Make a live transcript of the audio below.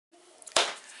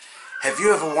Have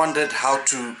you ever wondered how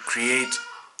to create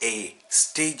a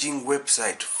staging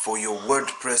website for your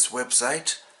WordPress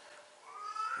website?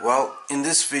 Well, in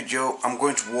this video, I'm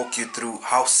going to walk you through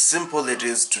how simple it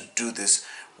is to do this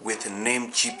with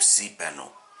Namecheap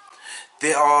cPanel.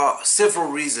 There are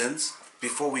several reasons,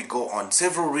 before we go on,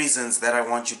 several reasons that I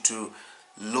want you to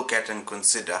look at and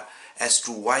consider as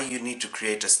to why you need to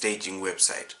create a staging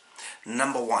website.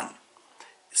 Number one,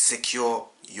 secure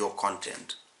your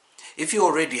content. If you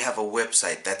already have a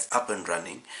website that's up and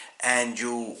running and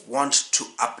you want to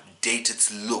update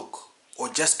its look or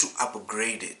just to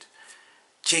upgrade it,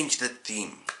 change the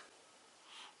theme,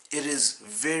 it is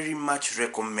very much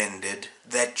recommended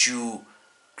that you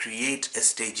create a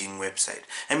staging website.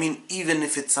 I mean, even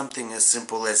if it's something as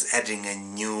simple as adding a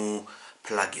new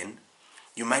plugin,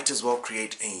 you might as well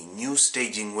create a new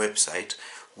staging website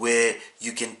where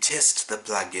you can test the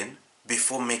plugin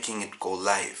before making it go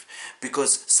live,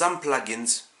 because some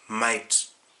plugins might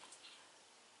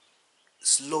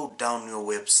slow down your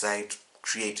website,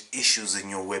 create issues in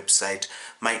your website,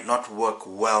 might not work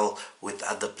well with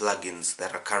other plugins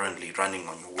that are currently running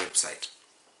on your website.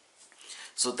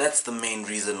 So that's the main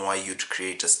reason why you'd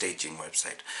create a staging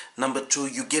website. Number two,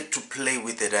 you get to play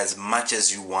with it as much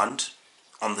as you want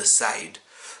on the side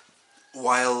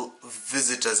while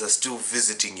visitors are still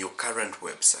visiting your current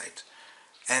website.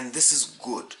 And this is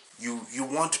good. You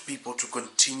want people to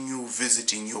continue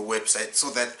visiting your website so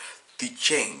that the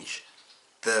change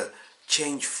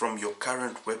from your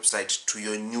current website to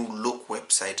your new look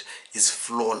website is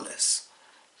flawless.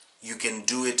 You can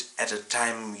do it at a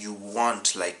time you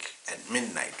want, like at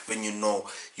midnight, when you know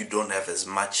you don't have as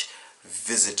much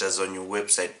visitors on your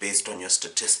website based on your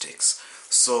statistics.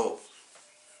 So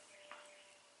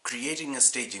creating a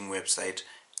staging website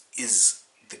is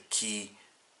the key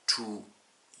to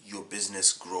your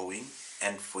business growing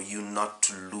and for you not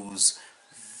to lose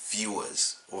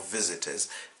viewers or visitors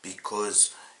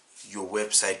because your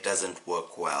website doesn't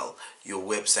work well, your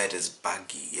website is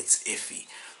buggy, it's iffy.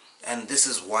 And this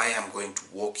is why I'm going to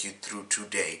walk you through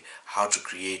today how to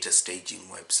create a staging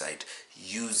website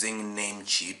using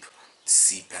Namecheap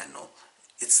cPanel.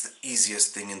 It's the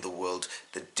easiest thing in the world.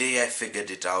 The day I figured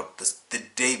it out, the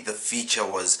day the feature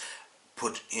was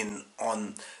put in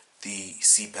on the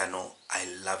cPanel, I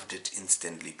loved it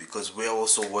instantly, because we're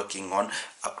also working on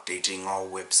updating our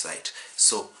website.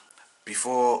 So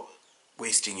before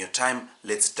wasting your time,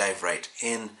 let's dive right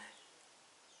in.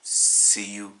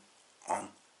 See you on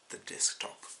the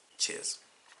desktop. Cheers.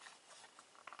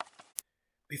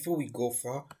 Before we go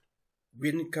far,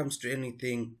 when it comes to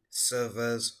anything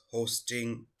servers,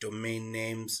 hosting, domain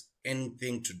names,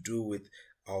 anything to do with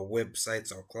our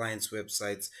websites, our clients'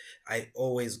 websites, I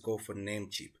always go for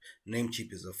Namecheap.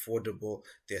 Namecheap is affordable,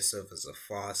 their servers are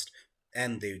fast,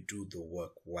 and they do the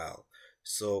work well.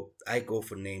 So I go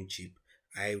for Namecheap.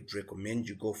 I would recommend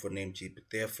you go for Namecheap.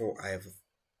 Therefore, I have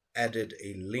added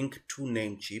a link to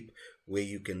Namecheap where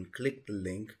you can click the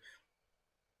link,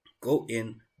 go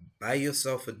in, buy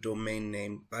yourself a domain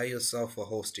name, buy yourself a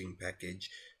hosting package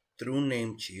through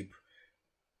Namecheap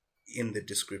in the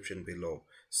description below.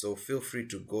 So feel free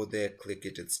to go there, click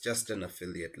it. It's just an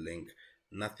affiliate link,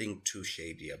 nothing too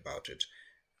shady about it.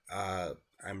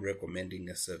 I'm recommending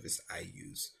a service I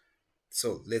use.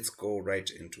 So let's go right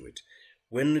into it.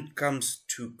 When it comes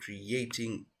to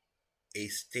creating a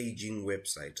staging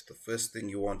website, the first thing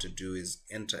you want to do is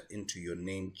enter into your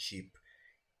Namecheap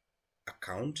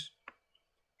account,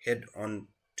 head on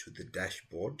to the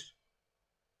dashboard,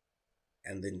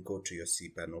 and then go to your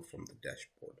cPanel from the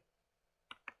dashboard.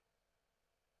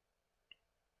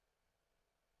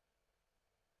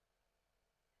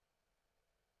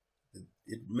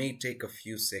 It may take a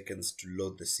few seconds to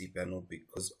load the cPanel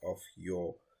because of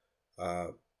your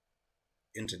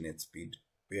internet speed.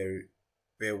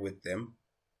 Bear with them.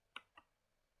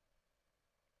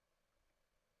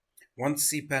 Once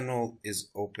cPanel is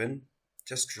open,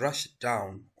 just rush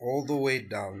down, all the way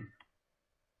down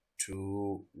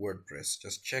to WordPress.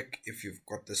 Just check if you've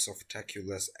got the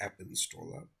Softaculous app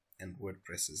installer and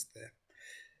WordPress is there.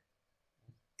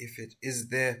 If it is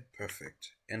there,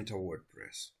 perfect. Enter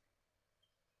WordPress.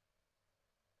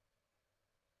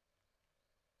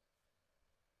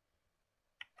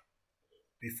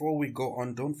 Before we go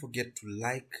on, don't forget to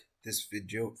like this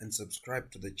video and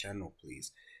subscribe to the channel,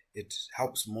 please. It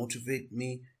helps motivate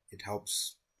me. It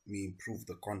helps me improve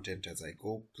the content as I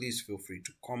go. Please feel free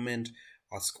to comment,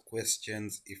 ask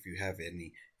questions if you have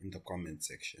any in the comment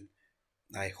section.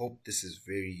 I hope this is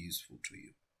very useful to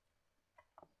you.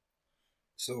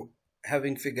 So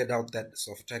having figured out that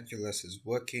Softaculous is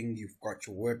working, you've got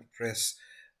your WordPress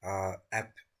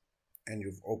app and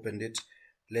you've opened it,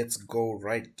 let's go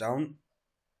right down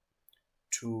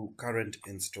to current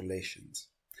installations.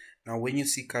 Now, when you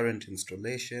see current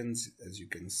installations, as you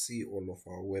can see, all of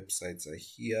our websites are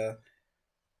here.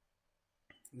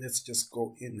 Let's just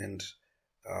go in and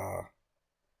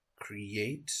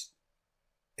create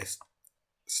a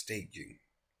staging.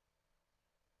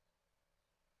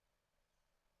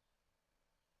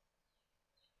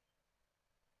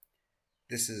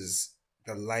 This is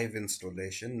the live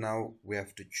installation. Now we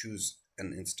have to choose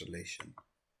an installation.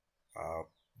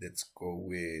 Let's go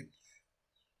with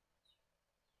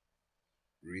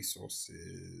resources.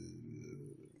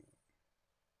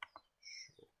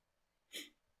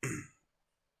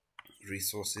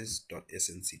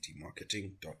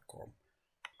 resources.snctmarketing.com.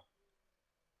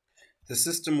 The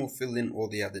system will fill in all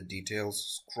the other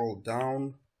details. Scroll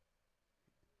down,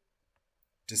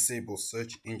 disable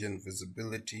search engine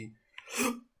visibility,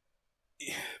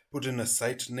 put in a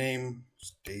site name,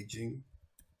 staging,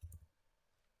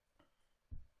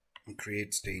 and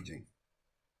create staging.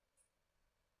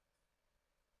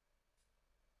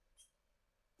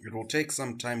 It will take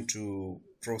some time to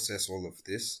process all of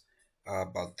this,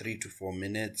 about 3 to 4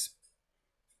 minutes.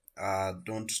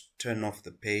 Don't turn off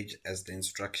the page as the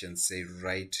instructions say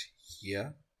right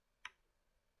here.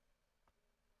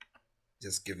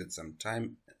 Just give it some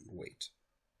time and wait.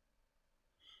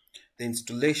 The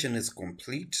installation is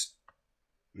complete.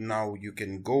 Now you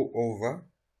can go over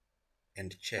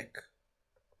and check.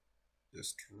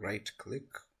 Just right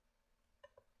click,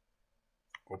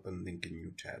 open link in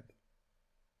new tab.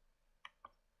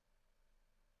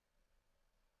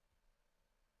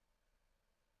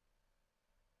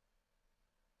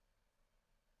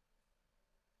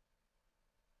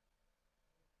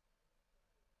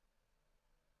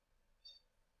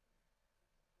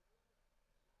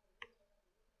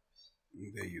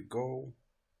 There you go.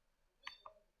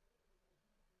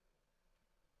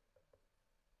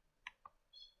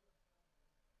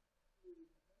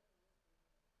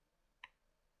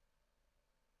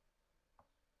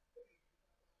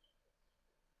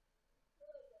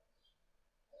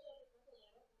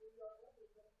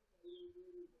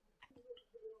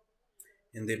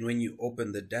 And then when you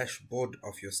open the dashboard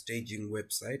of your staging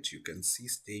website, you can see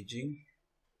staging.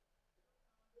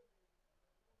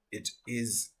 It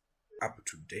is up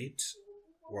to date.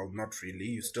 Well, not really.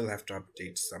 You still have to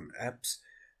update some apps.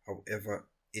 However,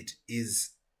 it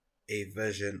is a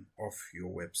version of your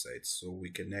website. So we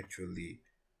can actually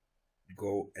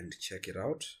go and check it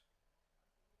out.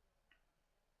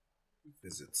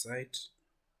 Visit site.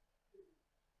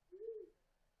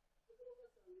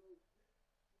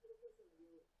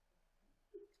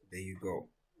 There you go.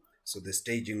 So the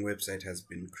staging website has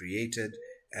been created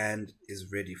and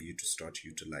is ready for you to start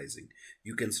utilizing.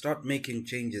 You can start making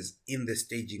changes in the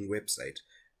staging website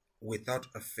without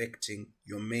affecting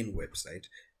your main website.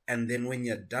 And then when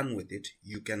you're done with it,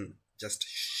 you can just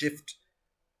shift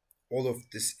all of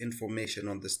this information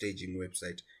on the staging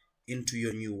website into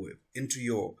your into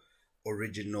your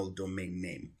original domain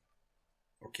name.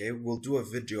 Okay, we'll do a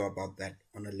video about that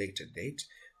on a later date.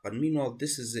 But meanwhile,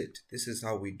 this is it. This is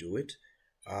how we do it.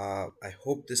 I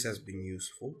hope this has been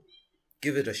useful.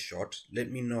 Give it a shot.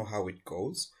 Let me know how it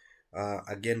goes.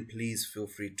 Again, please feel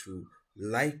free to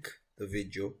like the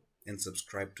video and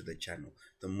subscribe to the channel.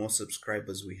 The more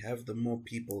subscribers we have, the more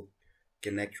people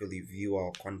can actually view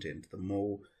our content. The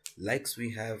more likes we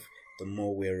have, the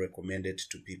more we're recommended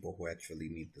to people who actually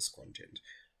need this content.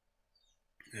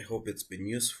 I hope it's been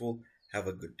useful. Have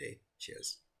a good day.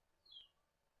 Cheers.